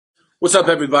What's up,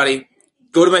 everybody?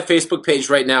 Go to my Facebook page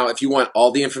right now if you want all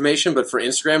the information, but for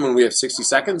Instagram, when we have 60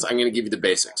 seconds, I'm going to give you the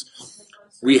basics.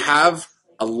 We have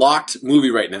a locked movie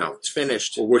right now. It's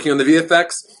finished. We're working on the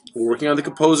VFX. We're working on the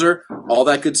composer, all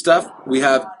that good stuff. We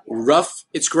have rough...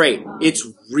 It's great. It's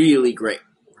really great.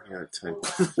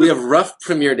 We have rough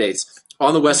premiere dates.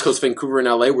 On the West Coast, Vancouver and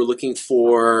LA, we're looking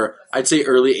for, I'd say,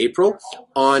 early April.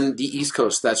 On the East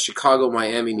Coast, that's Chicago,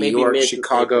 Miami, New York,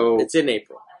 Chicago. It's in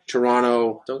April.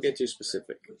 Toronto. Don't get too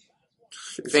specific.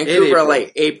 Vancouver, LA,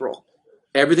 April.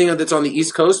 Everything that's on the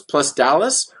East Coast plus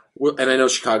Dallas, and I know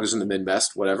Chicago's in the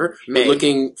Midwest, whatever. May. We're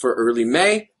looking for early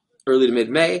May, early to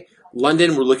mid-May.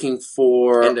 London, we're looking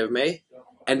for... End of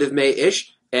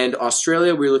May-ish. And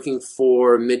Australia, we're looking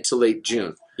for mid to late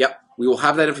June. Yep. We will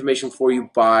have that information for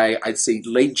you by, I'd say,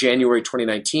 late January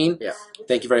 2019. Yeah.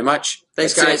 Thank you very much.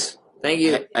 Thanks, guys. Thank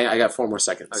you. I got 4 more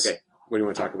seconds. Okay. What do you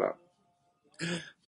want to talk about?